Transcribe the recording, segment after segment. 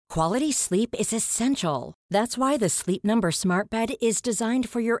Quality sleep is essential. That's why the Sleep Number Smart Bed is designed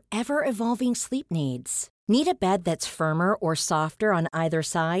for your ever-evolving sleep needs. Need a bed that's firmer or softer on either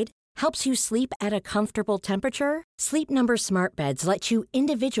side? Helps you sleep at a comfortable temperature? Sleep Number Smart Beds let you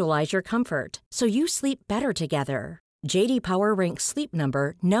individualize your comfort, so you sleep better together. J.D. Power ranks Sleep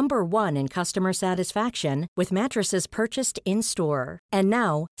Number number 1 in customer satisfaction with mattresses purchased in-store. And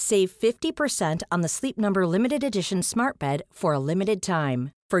now, save 50% on the Sleep Number Limited Edition Smart Bed for a limited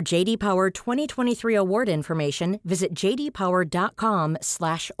time. For J.D. Power 2023 award information, visit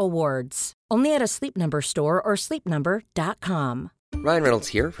jdpower.com/awards. Only at a Sleep Number store or sleepnumber.com. Ryan Reynolds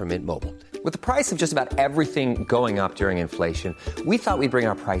here from Mint Mobile. With the price of just about everything going up during inflation, we thought we'd bring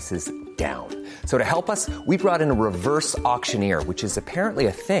our prices down. So to help us, we brought in a reverse auctioneer, which is apparently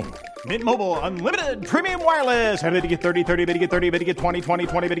a thing. Mint Mobile Unlimited Premium Wireless. How to get 30, 30, how to get 30, how to get 20, 20,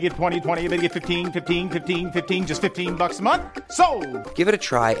 20, how to get 20, 20, how to get 15, 15, 15, 15, just $15 a month? Sold! Give it a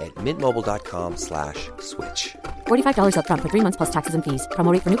try at mintmobile.com/switch. $45 up front for 3 months plus taxes and fees.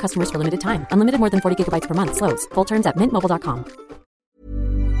 Promo rate for new customers for limited time. Unlimited more than 40 gigabytes per month. Slows full terms at mintmobile.com.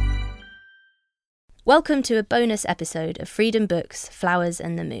 Welcome to a bonus episode of Freedom Books' Flowers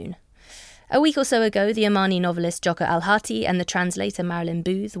and the Moon. A week or so ago, the Omani novelist Joka Al-Hati and the translator Marilyn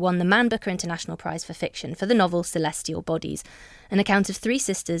Booth won the Man Booker International Prize for Fiction for the novel Celestial Bodies, an account of 3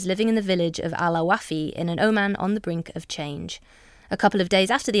 sisters living in the village of Al-Awafi in an Oman on the brink of change. A couple of days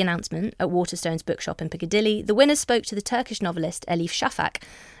after the announcement, at Waterstones bookshop in Piccadilly, the winners spoke to the Turkish novelist Elif Shafak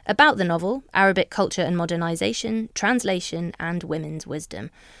about the novel, Arabic culture and modernisation, translation and women's wisdom.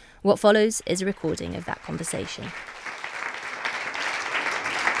 What follows is a recording of that conversation.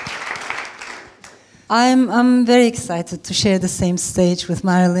 I'm very excited to share the same stage with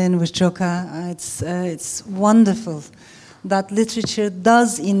Marilyn, with Joka. It's wonderful that literature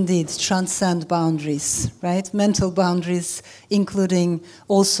does indeed transcend boundaries, right? Mental boundaries, including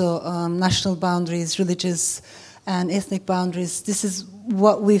also national boundaries, religious and ethnic boundaries. This is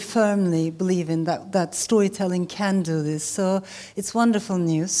what we firmly believe in, that storytelling can do this. So it's wonderful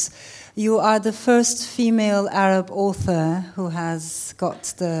news. You are the first female Arab author who has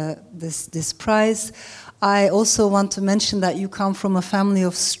got this prize. I also want to mention that you come from a family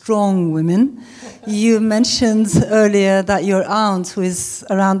of strong women. You mentioned earlier that your aunt, who is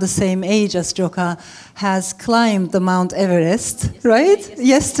around the same age as Joka, has climbed the Mount Everest, right?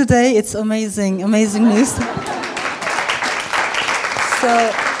 Yesterday. It's amazing news.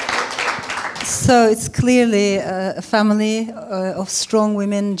 So it's clearly a family of strong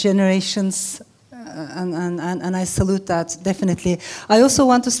women, generations, and I salute that, definitely. I also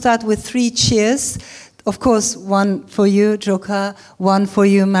want to start with 3 cheers. Of course, one for you, Joka, one for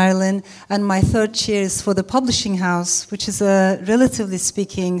you, Marilyn, and my 3rd cheer is for the publishing house, which is a, relatively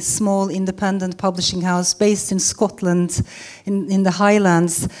speaking, small independent publishing house based in Scotland, in the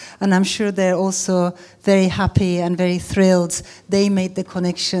Highlands, and I'm sure they're also very happy and very thrilled. They made the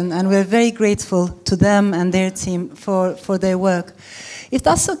connection, and we're very grateful to them and their team for their work. If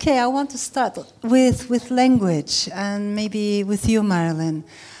that's okay, I want to start with language, and maybe with you, Marilyn.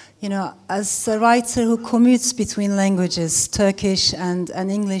 You know, as a writer who commutes between languages, Turkish and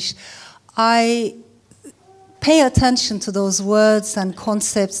English, I pay attention to those words and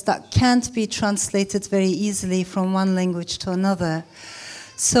concepts that can't be translated very easily from one language to another.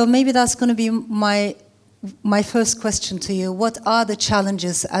 So maybe that's going to be my first question to you. What are the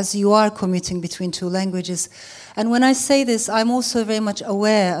challenges as you are commuting between 2 languages? And when I say this, I'm also very much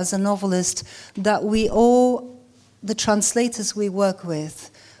aware as a novelist that we owe the translators we work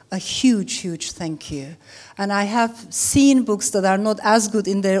with a huge thank you. And I have seen books that are not as good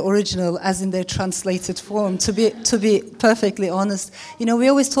in their original as in their translated form, to be perfectly honest. You know, we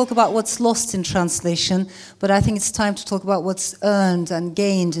always talk about what's lost in translation, but I think it's time to talk about what's earned and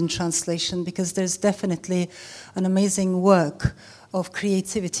gained in translation, because there's definitely an amazing work of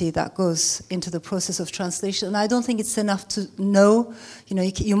creativity that goes into the process of translation. And I don't think it's enough to know. You know,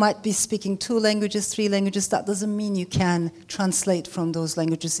 you might be speaking 2 languages, 3 languages. That doesn't mean you can translate from those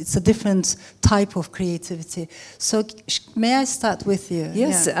languages. It's a different type of creativity. So may I start with you?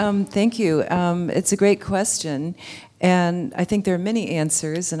 Yes, thank you. It's a great question. And I think there are many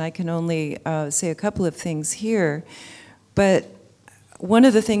answers, and I can only say a couple of things here. But one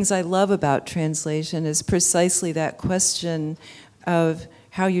of the things I love about translation is precisely that question of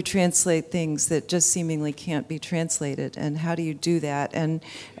how you translate things that just seemingly can't be translated, and how do you do that? And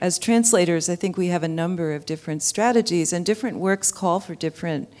as translators, I think we have a number of different strategies, and different works call for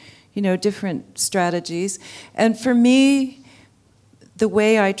different strategies. And for me, the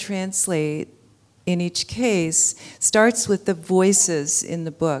way I translate in each case starts with the voices in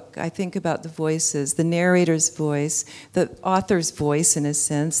the book. I think about the voices, the narrator's voice, the author's voice in a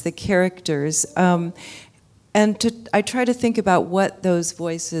sense, the characters, I try to think about what those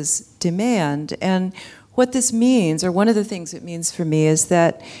voices demand. And what this means, or one of the things it means for me, is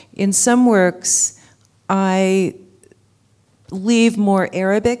that in some works I leave more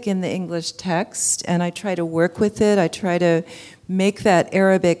Arabic in the English text, and I try to work with it. I try to make that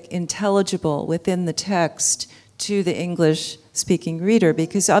Arabic intelligible within the text to the English-speaking reader,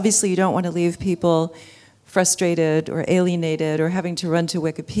 because obviously you don't want to leave people frustrated or alienated or having to run to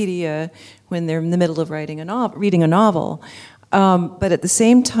Wikipedia when they're in the middle of reading a novel. But at the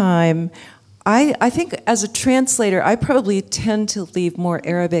same time, I think as a translator, I probably tend to leave more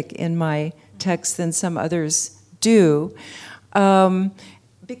Arabic in my text than some others do,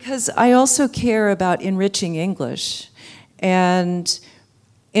 because I also care about enriching English and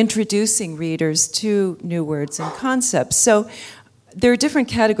introducing readers to new words and concepts. So there are different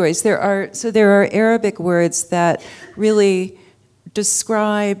categories. There are Arabic words that really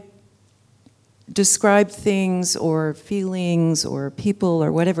describe things or feelings or people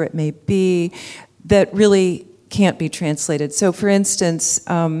or whatever it may be that really can't be translated. So for instance,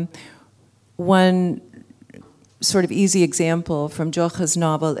 one sort of easy example from Jocha's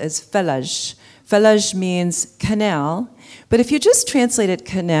novel is Felaj. Felaj means canal, but if you just translated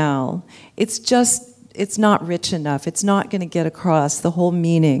canal, it's not rich enough. It's not going to get across the whole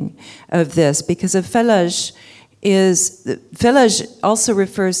meaning of this, because a Felaj also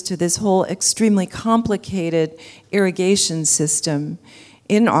refers to this whole extremely complicated irrigation system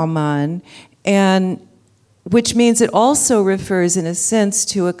in Oman, and which means it also refers, in a sense,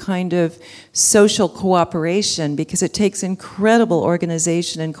 to a kind of social cooperation, because it takes incredible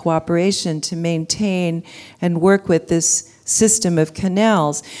organization and cooperation to maintain and work with this system of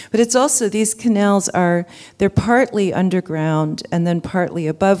canals. But it's also, these canals they're partly underground and then partly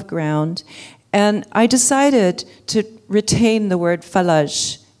above ground. And I decided to retain the word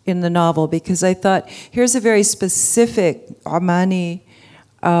falaj in the novel, because I thought, here's a very specific Omani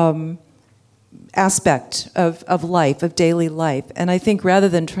aspect of life, of daily life. And I think rather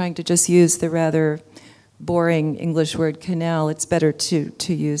than trying to just use the rather boring English word canal, it's better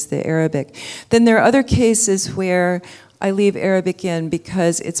to use the Arabic. Then there are other cases where I leave Arabic in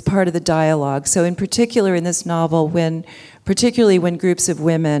because it's part of the dialogue. So in particular in this novel, particularly when groups of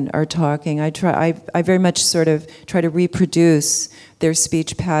women are talking, I very much sort of try to reproduce their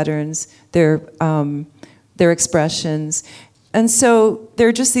speech patterns, their expressions. And so there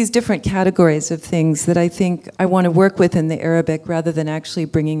are just these different categories of things that I think I want to work with in the Arabic rather than actually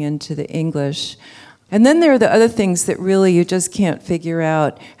bringing into the English. And then there are the other things that really you just can't figure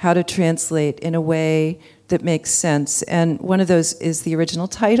out how to translate in a way that makes sense. And one of those is the original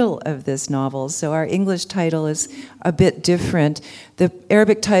title of this novel. So our English title is a bit different. The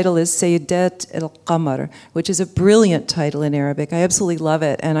Arabic title is Sayyidat al-Qamar, which is a brilliant title in Arabic. I absolutely love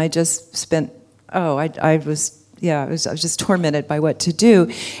it. And I just spent, I was just tormented by what to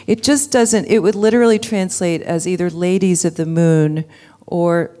do. It just doesn't, it would literally translate as either ladies of the moon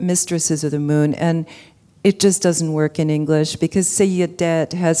or mistresses of the moon, and it just doesn't work in English because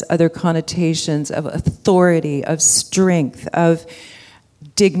Sayyidat has other connotations of authority, of strength, of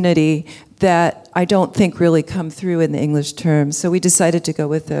dignity that I don't think really come through in the English terms. So we decided to go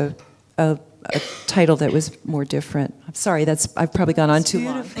with a title that was more different. I'm sorry, I've probably gone on too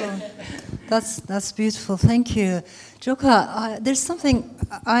long. That's beautiful. Thank you, Joka. There's something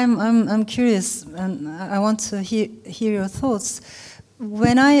I'm curious, and I want to hear your thoughts.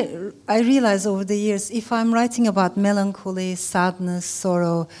 When I realize over the years, if I'm writing about melancholy, sadness,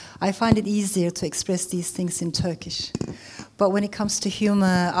 sorrow, I find it easier to express these things in Turkish. But when it comes to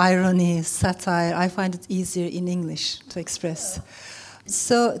humor, irony, satire, I find it easier in English to express.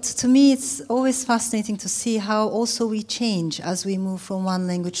 So to me, it's always fascinating to see how also we change as we move from one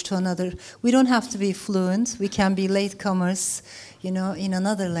language to another. We don't have to be fluent. We can be latecomers, in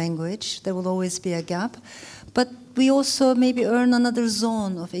another language. There will always be a gap. But we also maybe earn another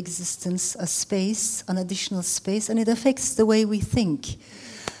zone of existence, a space, an additional space, and it affects the way we think.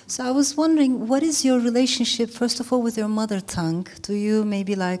 So I was wondering, what is your relationship, first of all, with your mother tongue? Do you,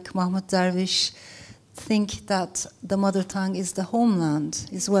 maybe like Mahmoud Darwish, think that the mother tongue is the homeland,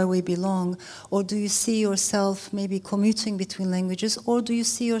 is where we belong? Or do you see yourself maybe commuting between languages? Or do you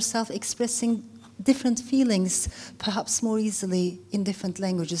see yourself expressing different feelings, perhaps more easily in different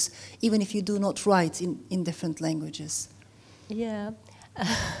languages, even if you do not write in different languages? Yeah.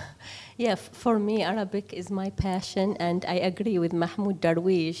 Yeah, for me, Arabic is my passion, and I agree with Mahmoud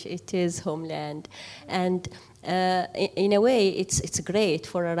Darwish. It is homeland, and in a way, it's great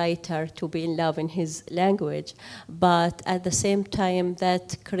for a writer to be in love in his language, but at the same time,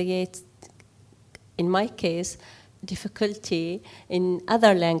 that creates, in my case, difficulty in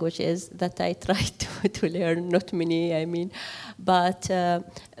other languages that I try to learn. Not many, I mean, but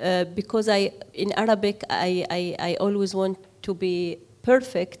because in Arabic, I always want to be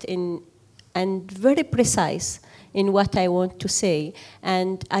perfect and very precise in what I want to say,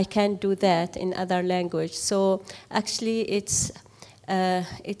 and I can't do that in other language. So actually, it's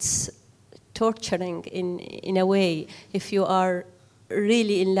torturing in a way. If you are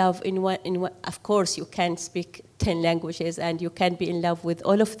really in love in one, of course you can speak 10 languages and you can be in love with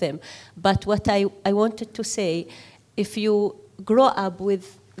all of them. But what I wanted to say, if you grow up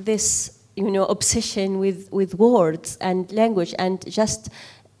with this, obsession with words and language, and just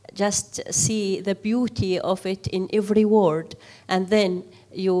see the beauty of it in every word, and then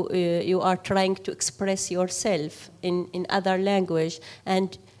you are trying to express yourself in other language,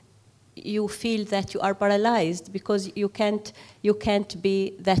 and you feel that you are paralyzed because you can't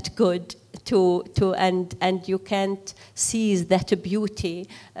be that good and you can't seize that beauty.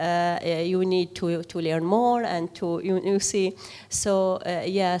 You need to learn more and to you see. So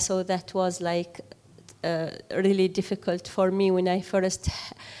so that was like really difficult for me when I first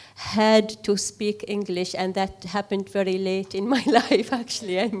had to speak English, and that happened very late in my life,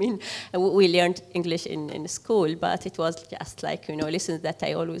 actually. I mean, we learned English in school, but it was just like, lessons that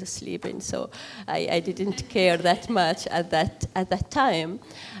I always sleep in, so I didn't care that much at that time.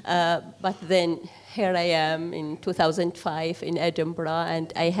 But then here I am in 2005 in Edinburgh,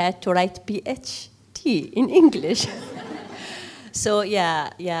 and I had to write PhD in English. So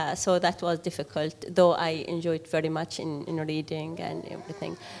so that was difficult, though I enjoyed very much in reading and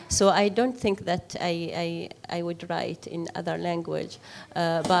everything. So I don't think that I would write in other language,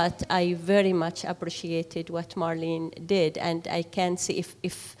 but I very much appreciated what Marlene did, and I can see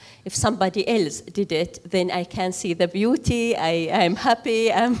if somebody else did it, then I can see the beauty. I'm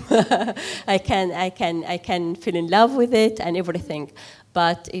happy. I can feel in love with it and everything.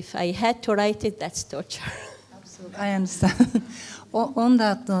 But if I had to write it, that's torture. I understand. On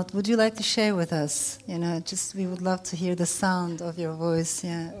that note, would you like to share with us? We would love to hear the sound of your voice.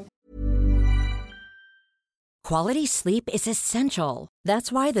 Yeah. Quality sleep is essential.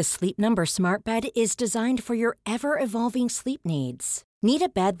 That's why the Sleep Number Smart Bed is designed for your ever-evolving sleep needs. Need a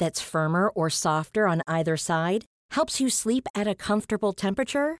bed that's firmer or softer on either side? Helps you sleep at a comfortable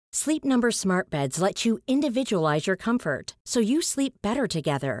temperature? Sleep Number Smart Beds let you individualize your comfort, so you sleep better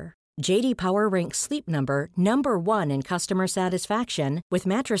together. J.D. Power ranks Sleep Number #1 in customer satisfaction with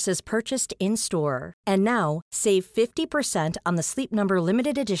mattresses purchased in-store. And now, save 50% on the Sleep Number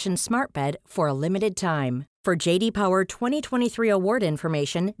Limited Edition Smart Bed for a limited time. For J.D. Power 2023 award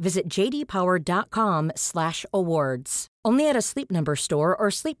information, visit jdpower.com/awards. Only at a Sleep Number store or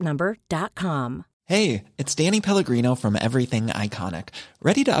sleepnumber.com. Hey, it's Danny Pellegrino from Everything Iconic.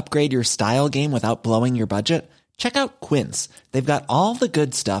 Ready to upgrade your style game without blowing your budget? Check out Quince. They've got all the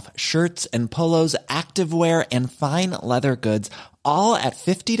good stuff, shirts and polos, activewear, and fine leather goods, all at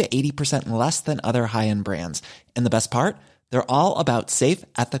 50 to 80% less than other high-end brands. And the best part? They're all about safe,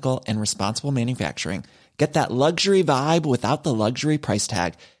 ethical, and responsible manufacturing. Get that luxury vibe without the luxury price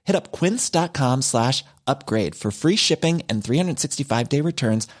tag. Hit up quince.com/upgrade for free shipping and 365-day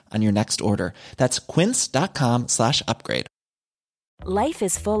returns on your next order. That's quince.com/upgrade. Life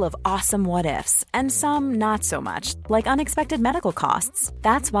is full of awesome what-ifs, and some not so much, like unexpected medical costs.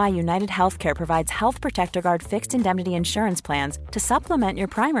 That's why United Healthcare provides Health Protector Guard fixed indemnity insurance plans to supplement your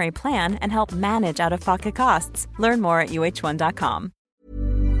primary plan and help manage out-of-pocket costs. Learn more at uh1.com.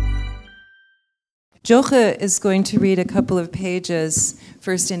 Joche is going to read a couple of pages,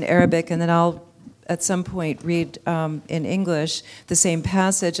 first in Arabic, and then I'll at some point read in English the same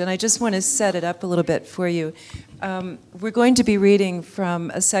passage. And I just want to set it up a little bit for you. We're going to be reading from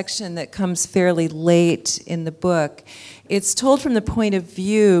a section that comes fairly late in the book. It's told from the point of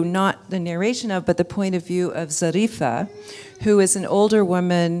view, not the narration of, but the point of view of Zarifa, who is an older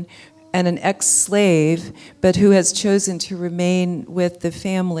woman and an ex-slave, but who has chosen to remain with the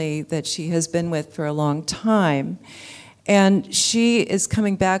family that she has been with for a long time. And she is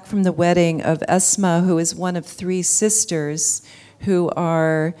coming back from the wedding of Esma, who is one of 3 sisters who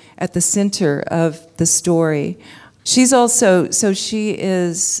are at the center of the story. She's also,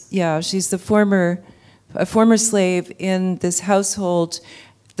 she's a former slave in this household.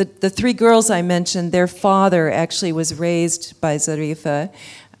 The 3 girls I mentioned, their father actually was raised by Zarifa,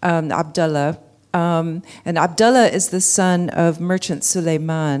 Abdullah. And Abdullah is the son of merchant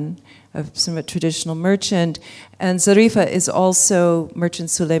Suleiman, a somewhat traditional merchant. And Zarifa is also Merchant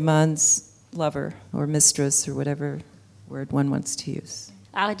Suleiman's lover or mistress or whatever word one wants to use.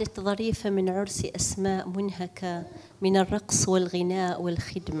 عادت ظريفة من عرس أسماء منهكة من الرقص والغناء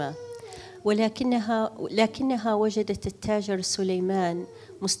والخدمة لكنها وجدت التاجر سليمان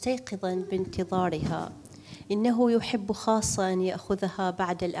مستيقظا بانتظارها. إنه يحب خاصة أن يأخذها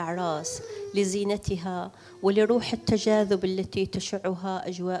بعد الأعراس لزينتها ولروح التجاذب التي تشعها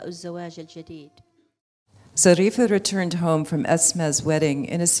أجواء الزواج الجديد. Zarifa returned home from Esma's wedding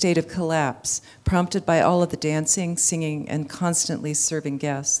in a state of collapse, prompted by all of the dancing, singing, and constantly serving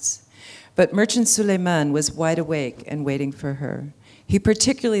guests. But Merchant Suleiman was wide awake and waiting for her. He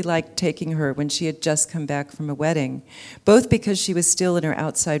particularly liked taking her when she had just come back from a wedding, both because she was still in her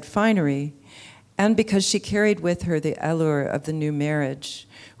outside finery and because she carried with her the allure of the new marriage,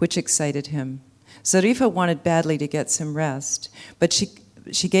 which excited him. Zarifa wanted badly to get some rest, but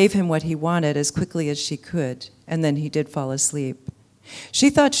she gave him what he wanted as quickly as she could, and then he did fall asleep. She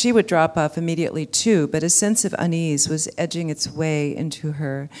thought she would drop off immediately too, but a sense of unease was edging its way into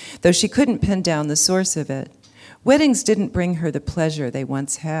her, though she couldn't pin down the source of it. Weddings didn't bring her the pleasure they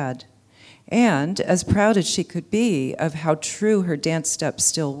once had. And, as proud as she could be of how true her dance steps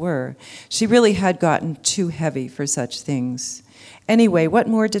still were, she really had gotten too heavy for such things. Anyway, what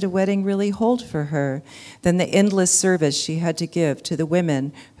more did a wedding really hold for her than the endless service she had to give to the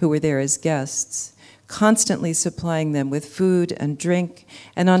women who were there as guests, constantly supplying them with food and drink,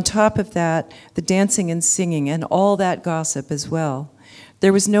 and on top of that, the dancing and singing and all that gossip as well.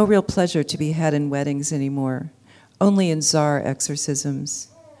 There was no real pleasure to be had in weddings anymore, only in czar exorcisms.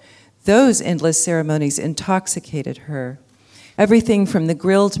 Those endless ceremonies intoxicated her. Everything from the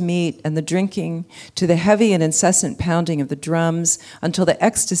grilled meat and the drinking to the heavy and incessant pounding of the drums until the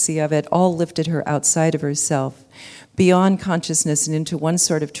ecstasy of it all lifted her outside of herself, beyond consciousness and into one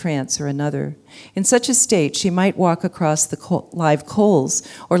sort of trance or another. In such a state, she might walk across the live coals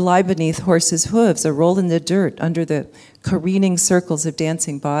or lie beneath horses' hooves or roll in the dirt under the careening circles of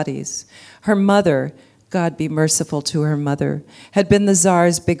dancing bodies. Her mother, God be merciful to her mother, had been the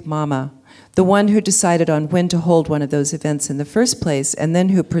Tsar's big mama, the one who decided on when to hold one of those events in the first place, and then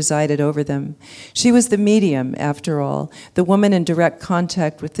who presided over them. She was the medium, after all, the woman in direct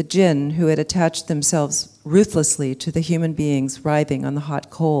contact with the jinn who had attached themselves ruthlessly to the human beings writhing on the hot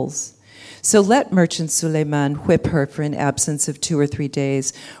coals. So let Merchant Suleiman whip her for an absence of 2 or 3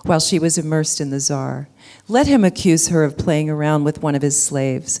 days while she was immersed in the Tsar. Let him accuse her of playing around with one of his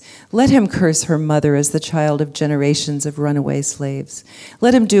slaves. Let him curse her mother as the child of generations of runaway slaves.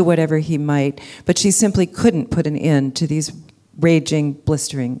 Let him do whatever he might, but she simply couldn't put an end to these raging,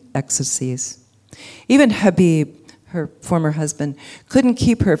 blistering ecstasies. Even Habib, her former husband, couldn't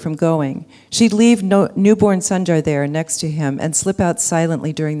keep her from going. She'd leave newborn Sanjar there next to him and slip out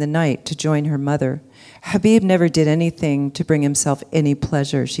silently during the night to join her mother. Habib never did anything to bring himself any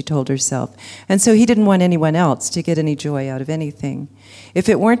pleasure, she told herself, and so he didn't want anyone else to get any joy out of anything. If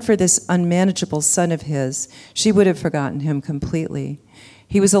it weren't for this unmanageable son of his, she would have forgotten him completely.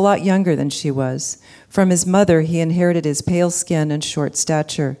 He was a lot younger than she was. From his mother, he inherited his pale skin and short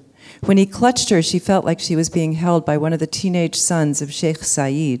stature. When he clutched her, she felt like she was being held by one of the teenage sons of Sheikh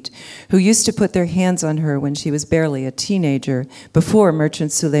Said, who used to put their hands on her when she was barely a teenager, before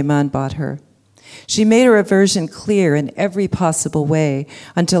Merchant Suleiman bought her. She made her aversion clear in every possible way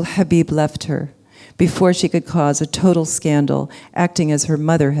until Habib left her, before she could cause a total scandal, acting as her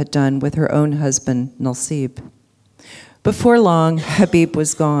mother had done with her own husband, Nasib. Before long, Habib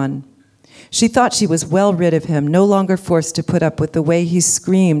was gone. She thought she was well rid of him, no longer forced to put up with the way he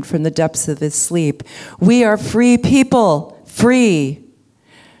screamed from the depths of his sleep, "We are free people, free!"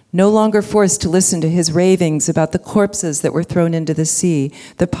 No longer forced to listen to his ravings about the corpses that were thrown into the sea,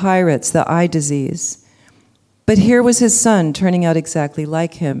 the pirates, the eye disease. But here was his son turning out exactly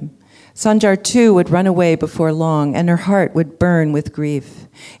like him. Sanjar too would run away before long, and her heart would burn with grief.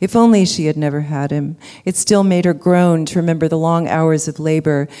 If only she had never had him. It still made her groan to remember the long hours of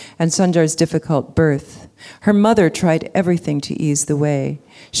labor and Sanjar's difficult birth. Her mother tried everything to ease the way.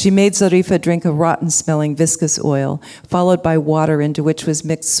 She made Zarifa drink a rotten-smelling viscous oil, followed by water into which was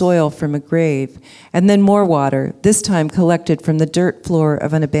mixed soil from a grave, and then more water, this time collected from the dirt floor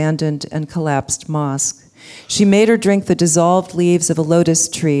of an abandoned and collapsed mosque. She made her drink the dissolved leaves of a lotus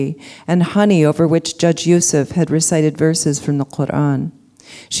tree and honey over which Judge Yusuf had recited verses from the Quran.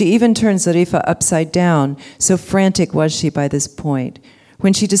 She even turned Zarifa upside down, so frantic was she by this point.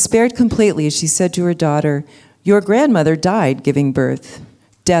 When she despaired completely, she said to her daughter, "Your grandmother died giving birth.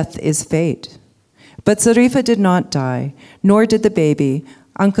 Death is fate." But Zarifa did not die, nor did the baby.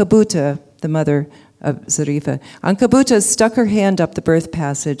 Ankabuta, the mother, of Zarifa. Ankabutta stuck her hand up the birth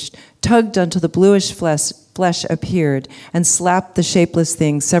passage, tugged until the bluish flesh appeared, and slapped the shapeless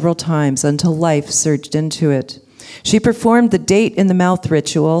thing several times until life surged into it. She performed the date in the mouth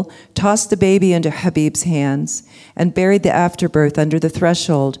ritual, tossed the baby into Habib's hands, and buried the afterbirth under the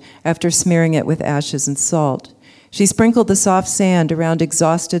threshold after smearing it with ashes and salt. She sprinkled the soft sand around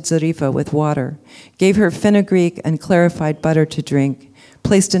exhausted Zarifa with water, gave her fenugreek and clarified butter to drink,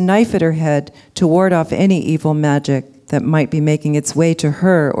 placed a knife at her head to ward off any evil magic that might be making its way to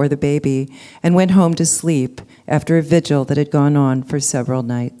her or the baby, and went home to sleep after a vigil that had gone on for several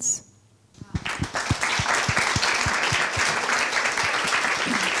nights.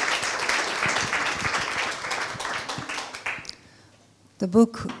 The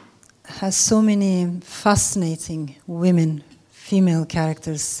book has so many fascinating women, female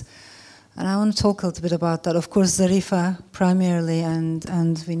characters. And I want to talk a little bit about that. Of course, Zarifa primarily,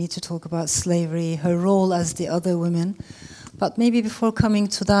 and we need to talk about slavery, her role as the other women. But maybe before coming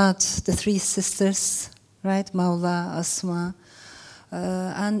to that, the three sisters, right? Maula, Asma,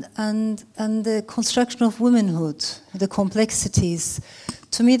 and the construction of womanhood, the complexities.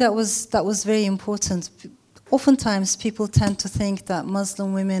 To me, that was very important. Oftentimes, people tend to think that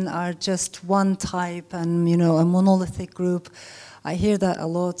Muslim women are just one type and, a monolithic group. I hear that a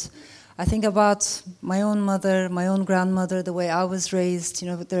lot. I think about my own mother, my own grandmother, the way I was raised.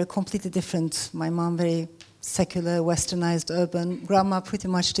 They're completely different. My mom, very secular, westernized, urban. Grandma, pretty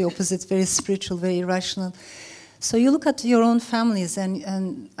much the opposite, very spiritual, very irrational. So you look at your own families,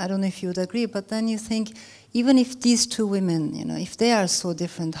 and I don't know if you would agree, but then you think, even if these two women, if they are so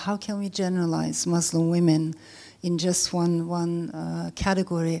different, how can we generalize Muslim women in just one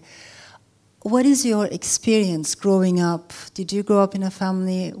category? What is your experience growing up? Did you grow up in a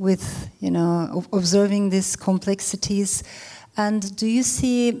family with, observing these complexities? And do you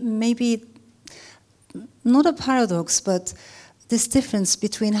see maybe, not a paradox, but this difference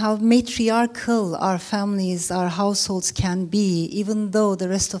between how matriarchal our families, our households can be, even though the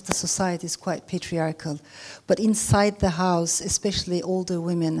rest of the society is quite patriarchal. But inside the house, especially older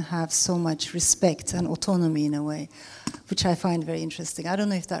women have so much respect and autonomy in a way, which I find very interesting. I don't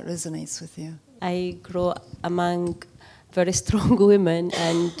know if that resonates with you. I grew among very strong women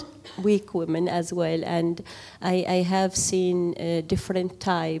and weak women as well, and I have seen different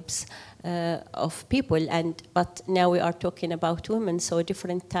types of people, but now we are talking about women, so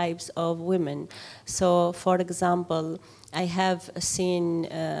different types of women. So, for example, I have seen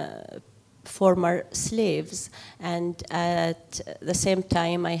former slaves, and at the same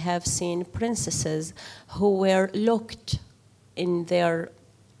time I have seen princesses who were locked in their,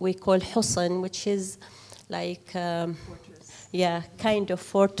 we call husan, which is like kind of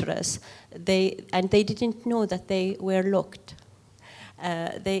fortress. They didn't know that they were locked.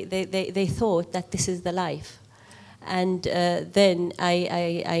 They thought that this is the life. And then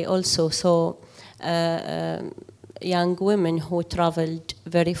I also saw young women who traveled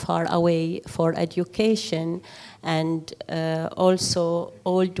very far away for education, and also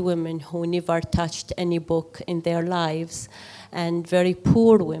old women who never touched any book in their lives, and very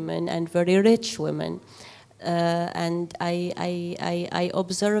poor women and very rich women. And I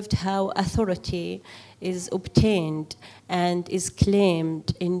observed how authority is obtained and is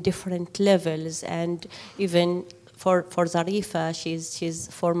claimed in different levels. And even for Zarifa, she's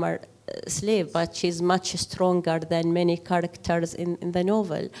former slave, but she's much stronger than many characters in the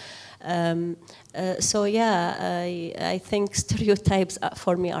novel. I think stereotypes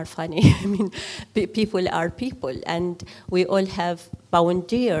for me are funny. I mean, people are people, and we all have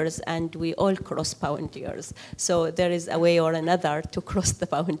boundaries, and we all cross boundaries. So there is a way or another to cross the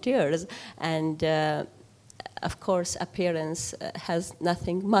boundaries, and of course, appearance has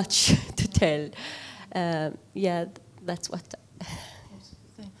nothing much to tell. That's what.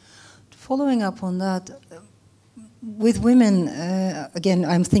 Following up on that, with women, again,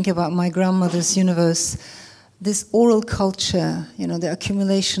 I'm thinking about my grandmother's universe, this oral culture, the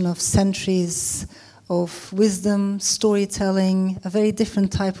accumulation of centuries of wisdom, storytelling, a very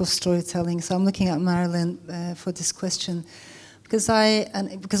different type of storytelling. So I'm looking at Marilyn for this question, because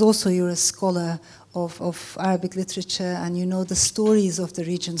also you're a scholar of Arabic literature, and you know the stories of the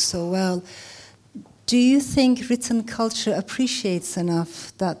region so well. Do you think written culture appreciates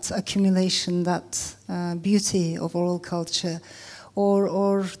enough that accumulation, that beauty of oral culture,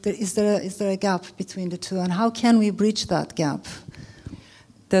 or is there a gap between the two, and how can we bridge that gap?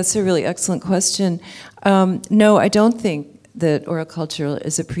 That's a really excellent question. No, I don't think that oral culture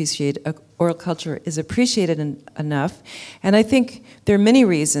is appreciated enough, and I think there are many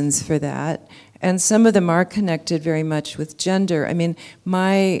reasons for that, and some of them are connected very much with gender. I mean,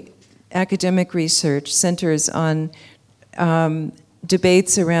 my academic research centers on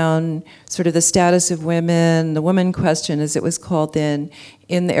debates around sort of the status of women, the woman question as it was called then,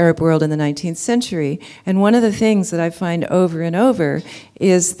 in the Arab world in the 19th century. And one of the things that I find over and over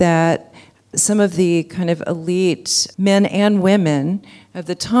is that some of the kind of elite men and women of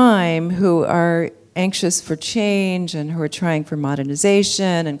the time who are anxious for change and who are trying for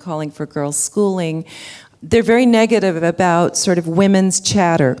modernization and calling for girls' schooling, they're very negative about sort of women's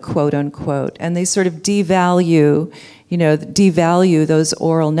chatter, quote unquote, and they sort of devalue those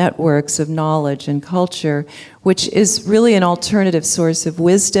oral networks of knowledge and culture, which is really an alternative source of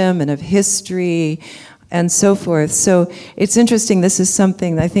wisdom and of history and so forth. So it's interesting, this is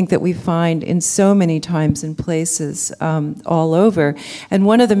something I think that we find in so many times and places all over. And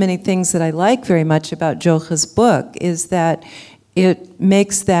one of the many things that I like very much about Joche's book is that it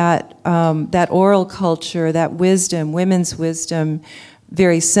makes that oral culture, that wisdom, women's wisdom,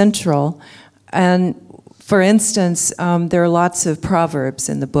 very central. And for instance, there are lots of proverbs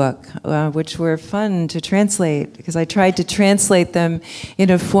in the book, which were fun to translate, because I tried to translate them in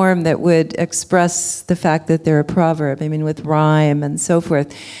a form that would express the fact that they're a proverb, I mean, with rhyme and so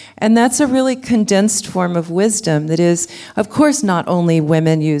forth. And that's a really condensed form of wisdom that is, of course, not only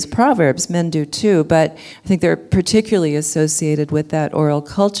women use proverbs, men do too, but I think they're particularly associated with that oral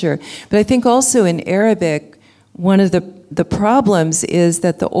culture. But I think also in Arabic, one of the problems is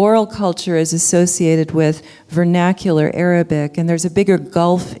that the oral culture is associated with vernacular Arabic, and there's a bigger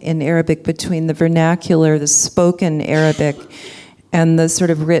gulf in Arabic between the vernacular, the spoken Arabic, and the sort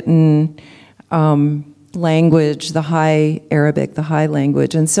of written language, the high Arabic, the high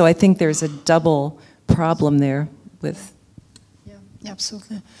language. And so I think there's a double problem there with... Yeah,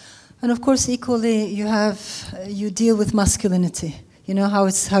 absolutely. And of course, equally, you deal with masculinity. You know how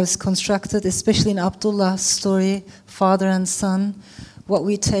it's constructed, especially in Abdullah's story, father and son. What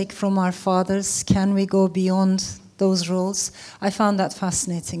we take from our fathers, can we go beyond those roles? I found that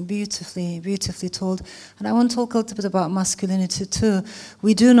fascinating, beautifully told. And I want to talk a little bit about masculinity too.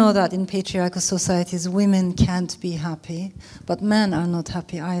 We do know that in patriarchal societies, women can't be happy, but men are not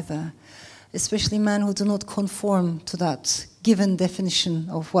happy either. Especially men who do not conform to that given definition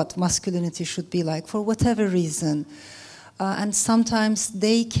of what masculinity should be like, for whatever reason. And sometimes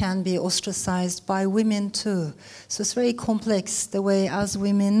they can be ostracized by women too. So it's very complex, the way as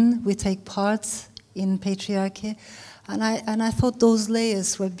women we take part in patriarchy. And I thought those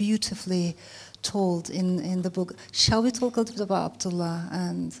layers were beautifully told in the book. Shall we talk a little bit about Abdullah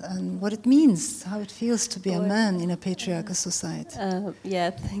and what it means, how it feels to be a man in a patriarchal society? Yeah,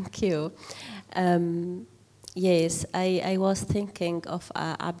 thank you. Yes, I was thinking of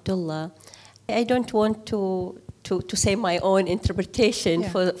Abdullah. I don't want to say my own interpretation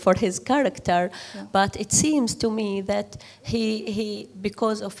for his character, but it seems to me that he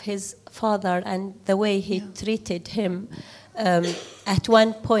because of his father and the way he treated him at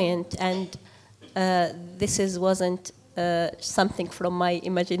one point, and this wasn't something from my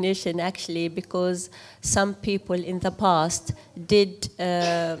imagination actually, because some people in the past did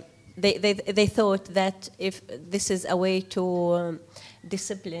they thought that if this is a way to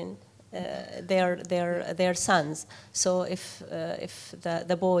discipline their sons. So if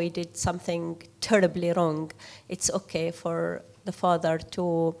the boy did something terribly wrong, it's okay for the father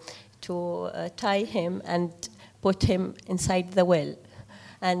to tie him and put him inside the well.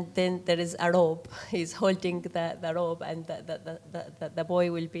 And then there is a rope. He's holding the rope, and the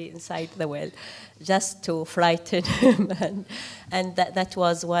boy will be inside the well, just to frighten him. And that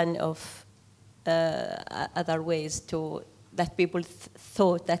was one of other ways that people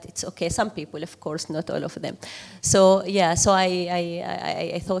thought that it's okay. Some people, of course, not all of them. So yeah, so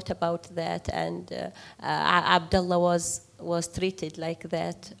I thought about that, and Abdullah was treated like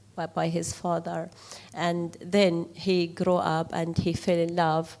that by his father, and then he grew up and he fell in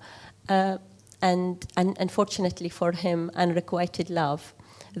love, and unfortunately for him, unrequited love,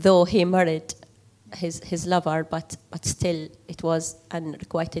 though he married his lover, but still it was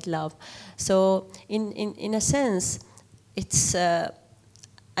unrequited love. So in a sense, it's, for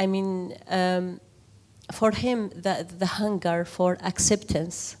him, the hunger for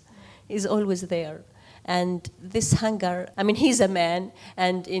acceptance is always there. And this hunger, he's a man,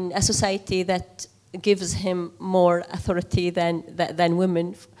 and in a society that gives him more authority than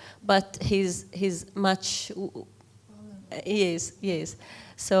women, but he's much, yes.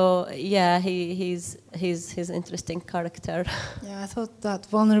 So yeah, he's interesting character. Yeah, I thought that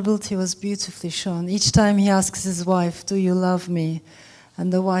vulnerability was beautifully shown. Each time he asks his wife, "Do you love me?"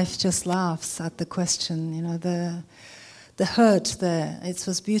 and the wife just laughs at the question. You know, the hurt there. It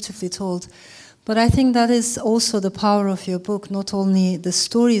was beautifully told. But I think that is also the power of your book, not only the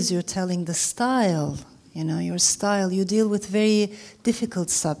stories you're telling, the style, your style. You deal with very difficult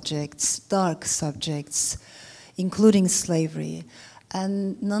subjects, dark subjects, including slavery.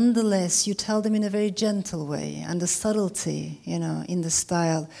 And nonetheless, you tell them in a very gentle way, and the subtlety, in the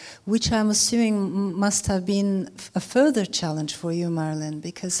style, which I'm assuming must have been a further challenge for you, Marilyn,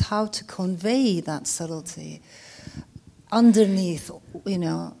 because how to convey that subtlety underneath,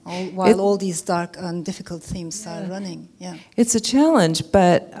 while all these dark and difficult themes are running. Yeah, it's a challenge,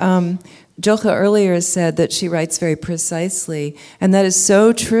 but Jokha earlier said that she writes very precisely, and that is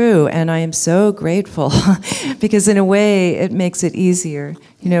so true, and I am so grateful because in a way it makes it easier.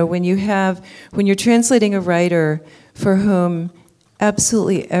 When you're translating a writer for whom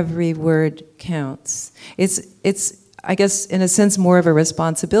absolutely every word counts, it's I guess in a sense more of a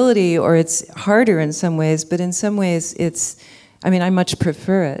responsibility, or it's harder in some ways, but in some ways I much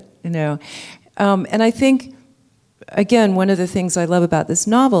prefer it, and I think, again, one of the things I love about this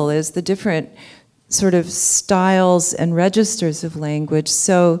novel is the different sort of styles and registers of language.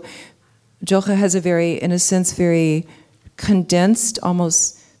 So Jokha has a very condensed,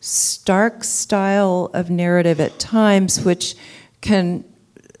 almost stark style of narrative at times, which can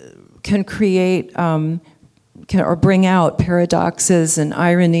create or bring out paradoxes and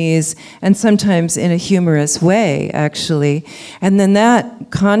ironies, and sometimes in a humorous way, actually. And then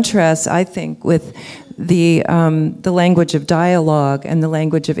that contrasts, I think, with the language of dialogue and the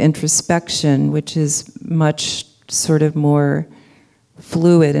language of introspection, which is much sort of more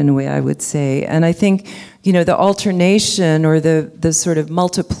fluid in a way, I would say. And I think, the alternation or the sort of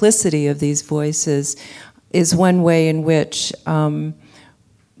multiplicity of these voices is one way in which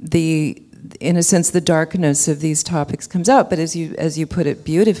in a sense, the darkness of these topics comes out. But as you put it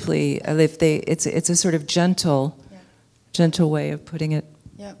beautifully, it's a sort of gentle way of putting it.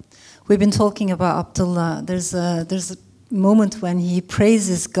 Yeah, we've been talking about Abdullah. There's a moment when he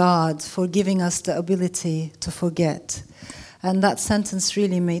praises God for giving us the ability to forget, and that sentence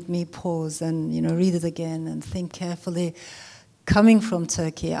really made me pause and read it again and think carefully. Coming from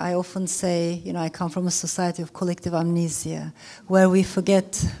Turkey, I often say, I come from a society of collective amnesia, where we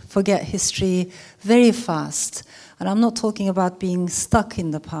forget history very fast. And I'm not talking about being stuck in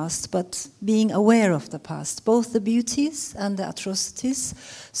the past, but being aware of the past, both the beauties and the atrocities,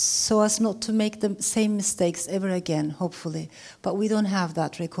 so as not to make the same mistakes ever again, hopefully. But we don't have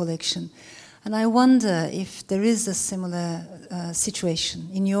that recollection. And I wonder if there is a similar situation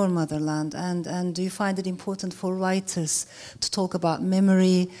in your motherland, and do you find it important for writers to talk about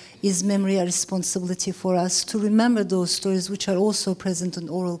memory? Is memory a responsibility for us to remember those stories which are also present in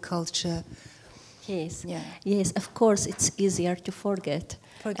oral culture? Yes, yeah. Yes, of course it's easier to forget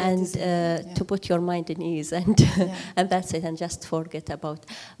and to put your mind in ease, and and that's it, and just forget about.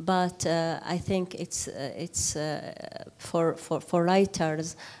 But I think it's for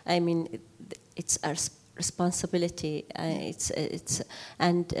writers. It's our responsibility.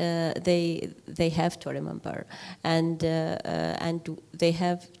 And they have to remember, and they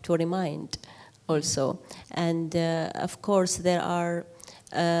have to remind also. And of course there are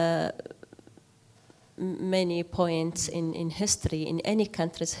many points in history, in any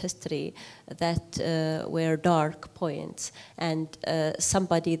country's history, that were dark points, and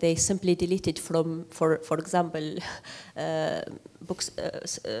they simply deleted from, for example,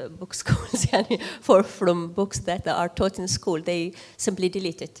 book schools, from books that are taught in school. They simply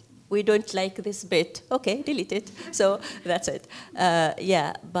delete it. We don't like this bit. Okay, delete it. So that's it.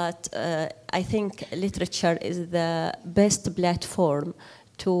 But I think literature is the best platform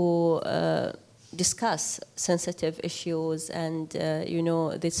to discuss sensitive issues and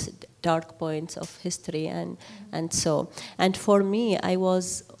these dark points of history and so. And for me, I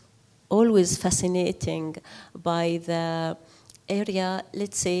was always fascinating by the area,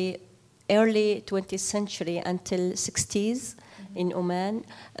 let's say, early 20th century until 60s in Oman,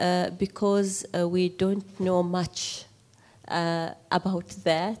 because we don't know much about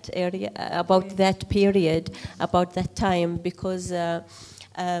that area, about that period, about that time, because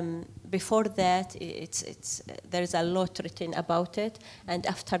before that, there's a lot written about it, and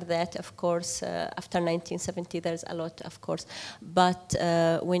after that, of course, after 1970, there's a lot, of course. But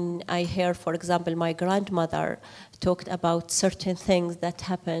when I hear, for example, my grandmother talked about certain things that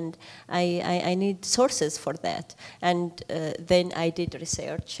happened, I need sources for that. And then I did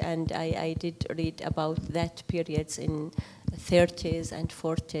research, and I did read about that periods in 30s and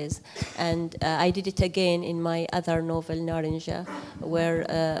 40s. And I did it again in my other novel, Naranja,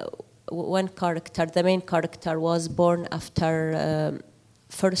 where one character, the main character, was born after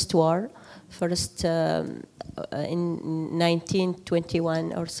First War, first in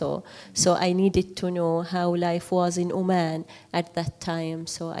 1921 or so. So I needed to know how life was in Oman at that time.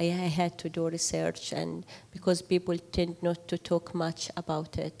 So I had to do research, and because people tend not to talk much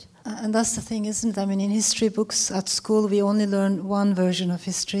about it. And that's the thing, isn't it? I mean, in history books at school, we only learn one version of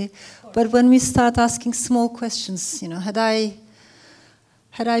history. But when we start asking small questions,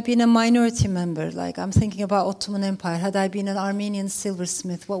 had I been a minority member, like I'm thinking about Ottoman Empire, had I been an Armenian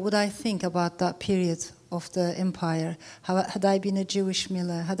silversmith, what would I think about that period of the empire? Had I been a Jewish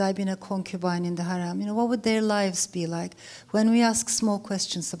miller? Had I been a concubine in the harem? What would their lives be like? When we ask small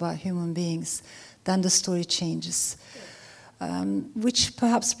questions about human beings, then the story changes. Which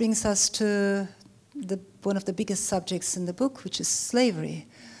perhaps brings us to one of the biggest subjects in the book, which is slavery.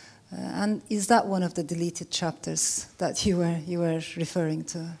 And is that one of the deleted chapters that you were referring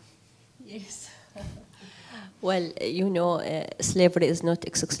to? Yes. Well, slavery is not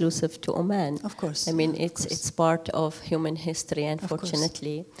exclusive to Oman. Of course. I mean, it's part of human history,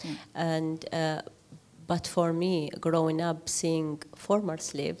 unfortunately. Yeah. And but for me, growing up seeing former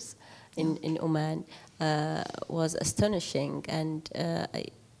slaves in Oman was astonishing, and I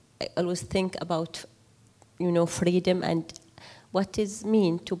always think about freedom and what is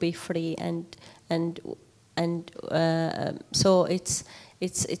mean to be free, and so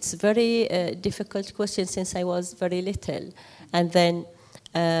it's very difficult question since I was very little, and then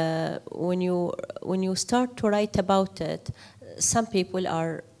when you start to write about it, some people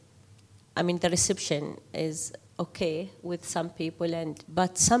the reception is okay with some people,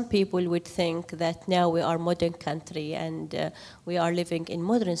 but some people would think that now we are a modern country and we are living in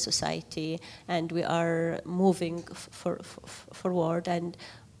modern society and we are moving forward, and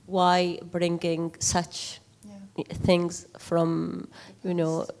why bringing such things from,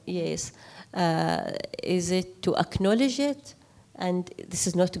 yes. Is it to acknowledge it? And this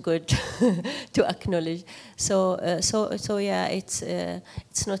is not good to acknowledge. So yeah,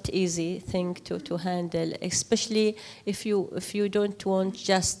 it's not easy thing to handle, especially if you don't want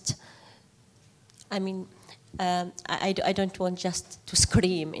just. I don't want just to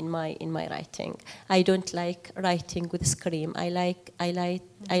scream in my writing. I don't like writing with scream. I like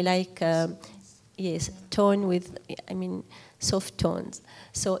yes, tone with soft tones.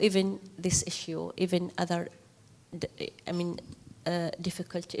 So even this issue, even other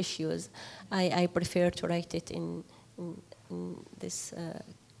difficult issues, I prefer to write it in this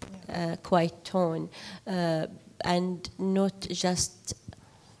quiet tone, and not just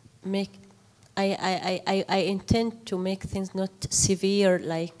make. I intend to make things not severe,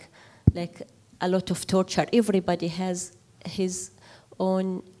 like a lot of torture. Everybody has his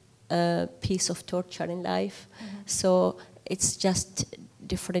own piece of torture in life, so it's just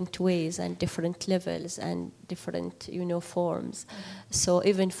different ways and different levels and different forms. So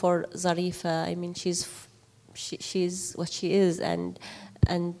even for Zarifa, she's what she is, and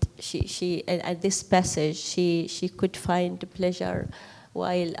she at this passage she could find pleasure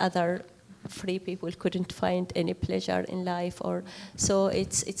while other free people couldn't find any pleasure in life, or so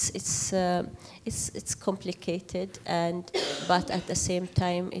it's complicated, but at the same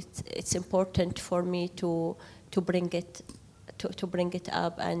time it's important for me to bring it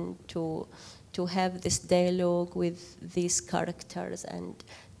up and to have this dialogue with these characters and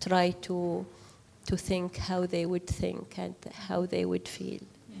try to think how they would think and how they would feel.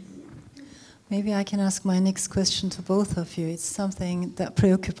 Maybe I can ask my next question to both of you. It's something that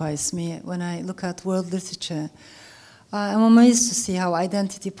preoccupies me when I look at world literature. I'm amazed to see how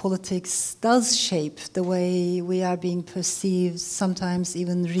identity politics does shape the way we are being perceived, sometimes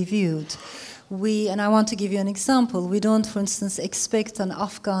even reviewed. And I want to give you an example. We don't, for instance, expect an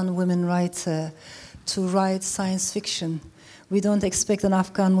Afghan women writer to write science fiction. We don't expect an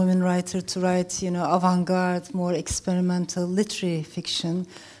Afghan women writer to write, avant-garde, more experimental literary fiction.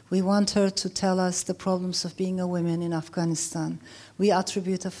 We want her to tell us the problems of being a woman in Afghanistan. We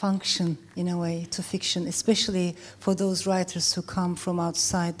attribute a function, in a way, to fiction, especially for those writers who come from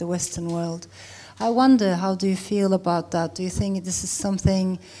outside the Western world. I wonder, how do you feel about that? Do you think this is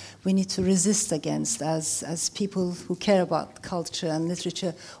something we need to resist against as people who care about culture and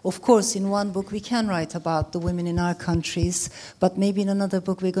literature? Of course, in one book we can write about the women in our countries, but maybe in another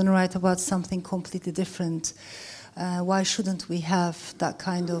book we're going to write about something completely different. Why shouldn't we have that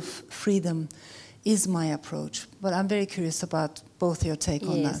kind of freedom, is my approach. But I'm very curious about both your take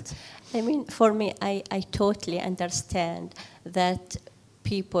on that. For me, I totally understand that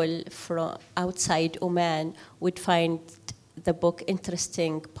people from outside Oman would find the book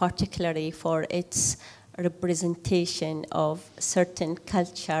interesting, particularly for its representation of certain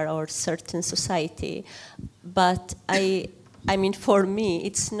culture or certain society. But for me,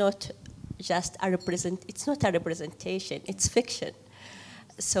 it's not just a it's not a representation, it's fiction.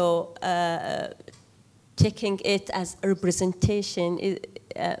 So taking it as a representation,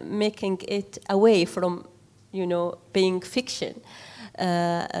 making it away from, being fiction.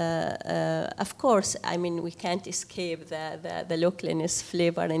 Of course, I mean, we can't escape the localeness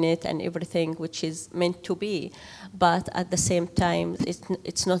flavor in it and everything which is meant to be, but at the same time,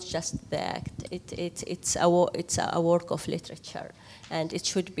 it's not just the act. It's a work of literature, and it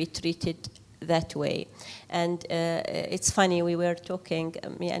should be treated that way. And it's funny, we were talking,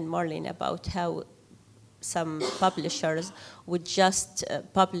 me and Marlene, about how some publishers would just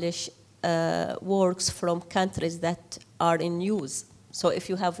publish works from countries that are in news. So if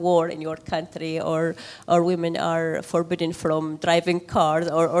you have war in your country, or women are forbidden from driving cars,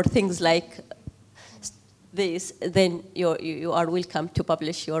 or things like this, then you are welcome to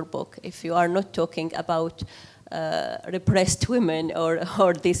publish your book. If you are not talking about repressed women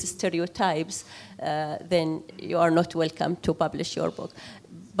or these stereotypes, then you are not welcome to publish your book.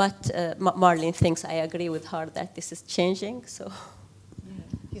 But Marlene thinks I agree with her that this is changing. So,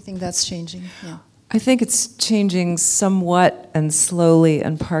 you think that's changing? Yeah. I think it's changing somewhat and slowly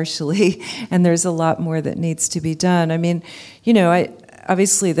and partially, and there's a lot more that needs to be done. I mean,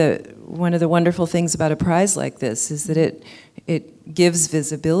 obviously one of the wonderful things about a prize like this is that it gives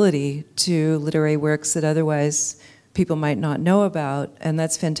visibility to literary works that otherwise people might not know about, and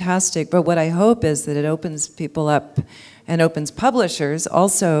that's fantastic. But what I hope is that it opens people up and opens publishers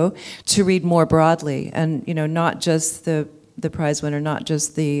also to read more broadly, and not just the prize winner, not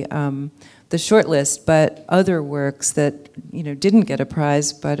just the shortlist, but other works that didn't get a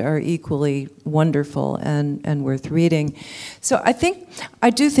prize but are equally wonderful and worth reading. So I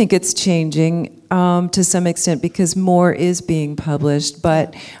do think it's changing to some extent because more is being published,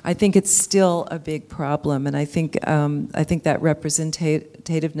 but I think it's still a big problem, and I think that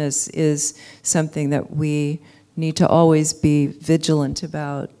representativeness is something that we need to always be vigilant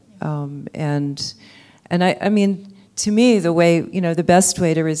about, and I mean. To me, the best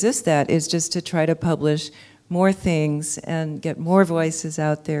way to resist that is just to try to publish more things and get more voices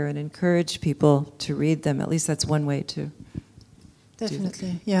out there and encourage people to read them. At least that's one way to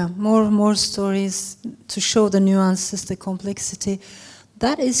Definitely, yeah. More stories to show the nuances, the complexity.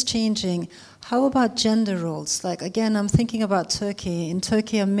 That is changing. How about gender roles? Like, again, I'm thinking about Turkey. In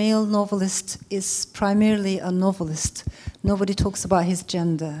Turkey, a male novelist is primarily a novelist. Nobody talks about his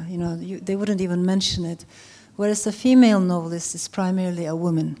gender. They wouldn't even mention it. Whereas the female novelist is primarily a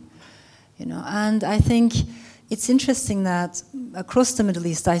woman, and I think it's interesting that across the Middle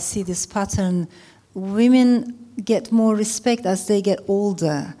East I see this pattern. Women get more respect as they get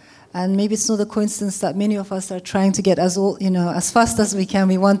older, and maybe it's not a coincidence that many of us are trying to get as old, as fast as we can.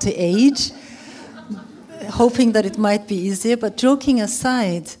 We want to age, hoping that it might be easier. But joking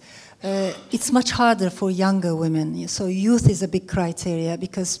aside, it's much harder for younger women. So youth is a big criteria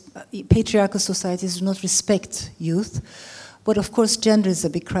because patriarchal societies do not respect youth. But of course, gender is a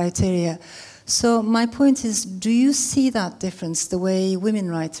big criteria. So my point is, do you see that difference, the way women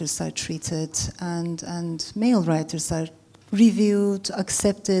writers are treated and male writers are reviewed,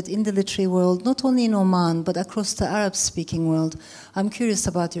 accepted in the literary world, not only in Oman, but across the Arab-speaking world? I'm curious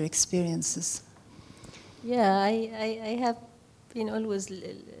about your experiences. Yeah, I have been always...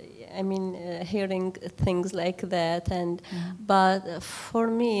 hearing things like that, but for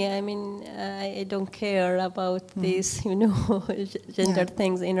me, I don't care about these, gender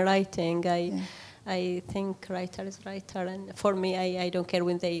things in writing. I think writer is writer, and for me, I don't care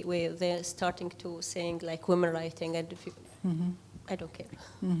when they're starting to saying like women writing, and I don't care.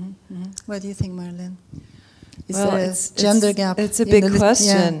 What do you think, Marlene? Is well, there a gender gap? It's a big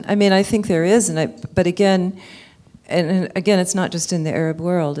question. Yeah. I think there is, but again. And again, it's not just in the Arab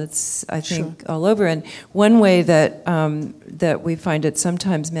world. It's, I think, all over. And one way that that we find it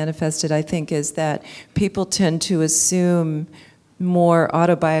sometimes manifested, I think, is that people tend to assume more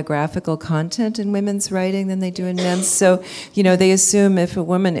autobiographical content in women's writing than they do in men's. So, they assume if a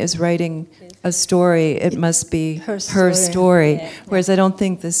woman is writing a story, it must be her story. Yeah. Whereas I don't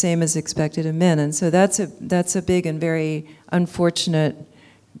think the same is expected of men. And so that's a big and very unfortunate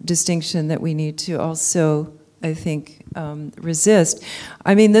distinction that we need to also, I think, resist.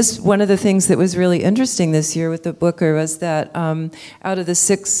 One of the things that was really interesting this year with the Booker was that out of the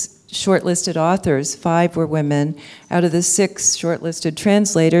 6 shortlisted authors, 5 were women. Out of the 6 shortlisted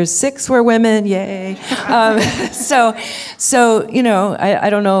translators, 6 were women. Yay! So I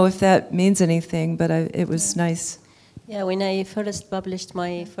don't know if that means anything, but it was nice. Yeah, when I first published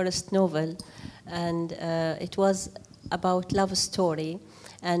my first novel, and it was about love story.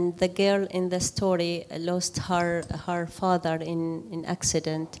 And the girl in the story lost her father in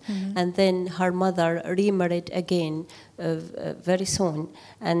accident, and then her mother remarried again very soon,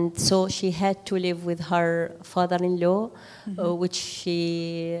 and so she had to live with her father-in-law, which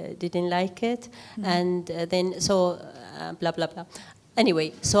she didn't like it, and then so blah blah blah.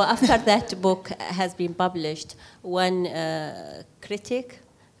 Anyway, so after that book has been published, one critic.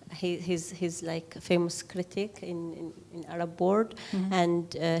 He's like a famous critic in Arab world,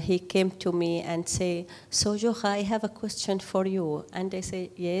 and he came to me and say, "So Jocha, I have a question for you." And I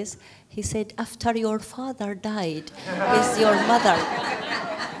say, "Yes." He said, "After your father died, is your mother?"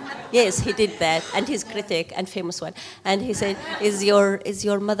 Yes, he did that, and he's critic and famous one. And he said, "Is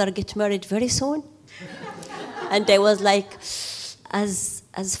your mother get married very soon?" And I was like, as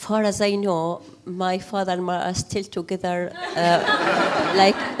far as I know, my father and mother are still together,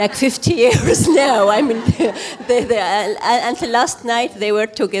 like 50 years now. I mean, until last night they were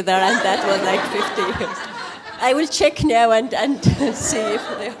together, and that was like 50 years. I will check now and see if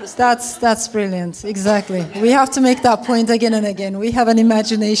they are. That's brilliant. Exactly. We have to make that point again and again. We have an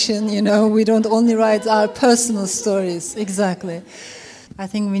imagination, you know. We don't only write our personal stories. Exactly. I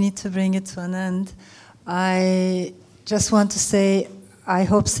think we need to bring it to an end. I just want to say, I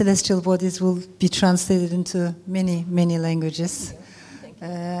hope Celestial Bodies will be translated into many, many languages.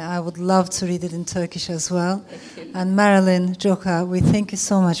 I would love to read it in Turkish as well. And Marilyn, Jocha, we thank you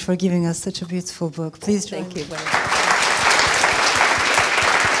so much for giving us such a beautiful book. Please join me. Thank you.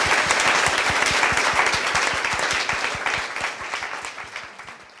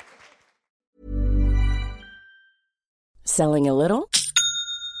 Selling a little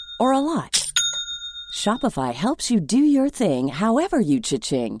or a lot? Shopify helps you do your thing however you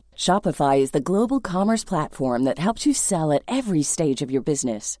cha-ching. Shopify is the global commerce platform that helps you sell at every stage of your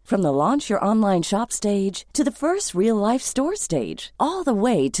business. From the launch your online shop stage to the first real-life store stage, all the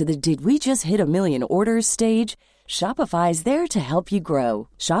way to the did we just hit a million orders stage. Shopify is there to help you grow.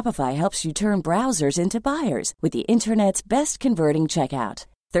 Shopify helps you turn browsers into buyers with the internet's best converting checkout.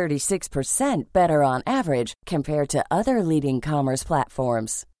 36% better on average compared to other leading commerce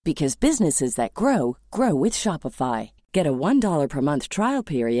platforms. Because businesses that grow, grow with Shopify. Get a $1 per month trial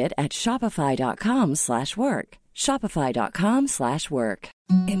period at shopify.com/work. Shopify.com/work.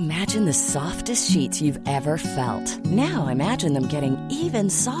 Imagine the softest sheets you've ever felt. Now imagine them getting even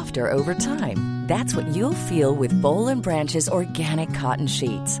softer over time. That's what you'll feel with Boll & Branch's organic cotton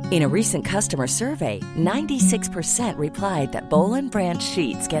sheets. In a recent customer survey, 96% replied that Boll & Branch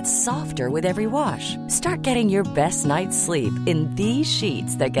sheets get softer with every wash. Start getting your best night's sleep in these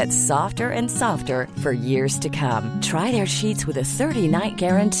sheets that get softer and softer for years to come. Try their sheets with a 30-night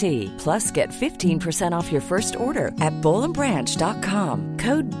guarantee. Plus, get 15% off your first order at bollandbranch.com.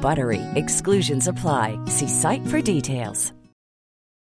 Code BUTTERY. Exclusions apply. See site for details.